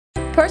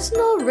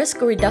Personal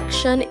risk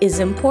reduction is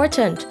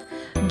important.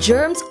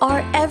 Germs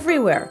are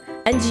everywhere,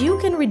 and you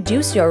can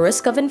reduce your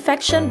risk of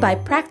infection by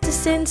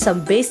practicing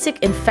some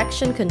basic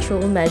infection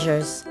control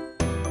measures.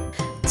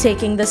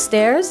 Taking the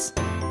stairs,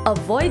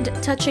 avoid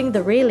touching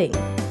the railing.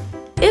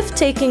 If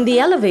taking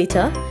the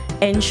elevator,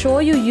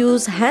 ensure you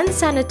use hand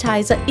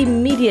sanitizer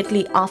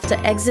immediately after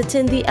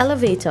exiting the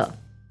elevator.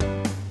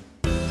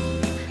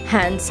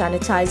 Hand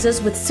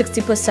sanitizers with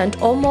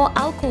 60% or more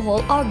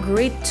alcohol are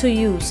great to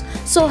use,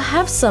 so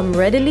have some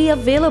readily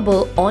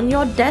available on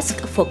your desk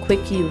for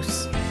quick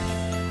use.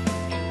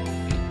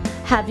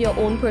 Have your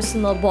own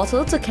personal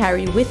bottle to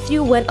carry with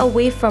you when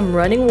away from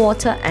running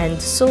water and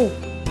soap.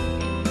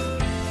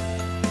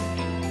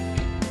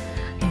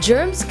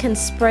 Germs can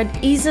spread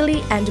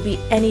easily and be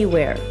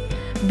anywhere.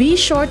 Be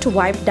sure to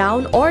wipe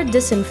down or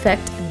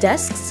disinfect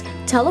desks,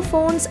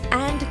 telephones,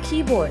 and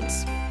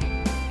keyboards.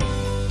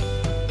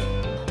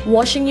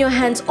 Washing your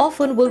hands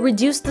often will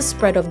reduce the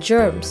spread of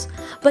germs,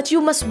 but you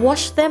must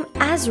wash them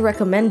as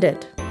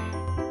recommended.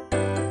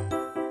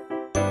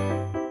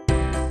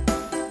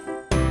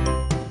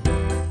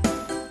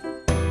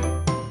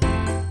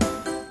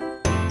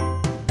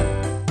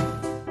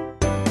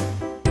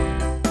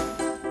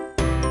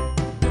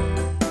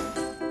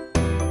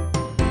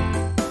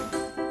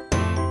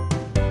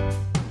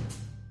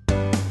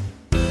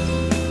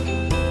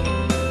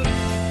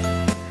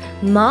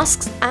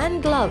 Masks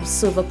and gloves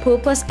serve a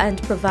purpose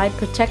and provide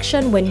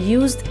protection when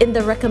used in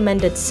the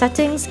recommended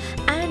settings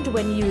and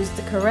when used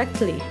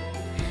correctly.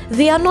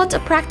 They are not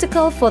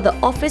practical for the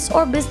office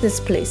or business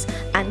place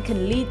and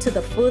can lead to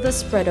the further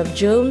spread of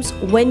germs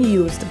when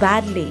used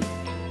badly.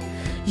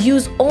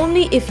 Use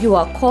only if you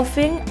are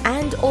coughing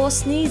and/or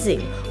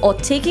sneezing or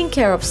taking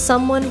care of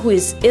someone who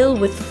is ill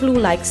with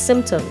flu-like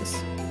symptoms.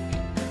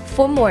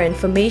 For more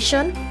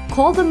information,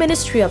 call the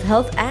Ministry of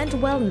Health and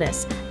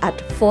Wellness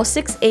at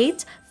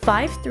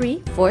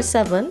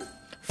 468-5347,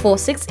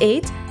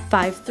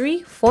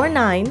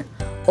 468-5349,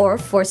 or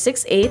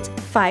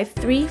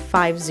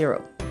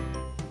 468-5350.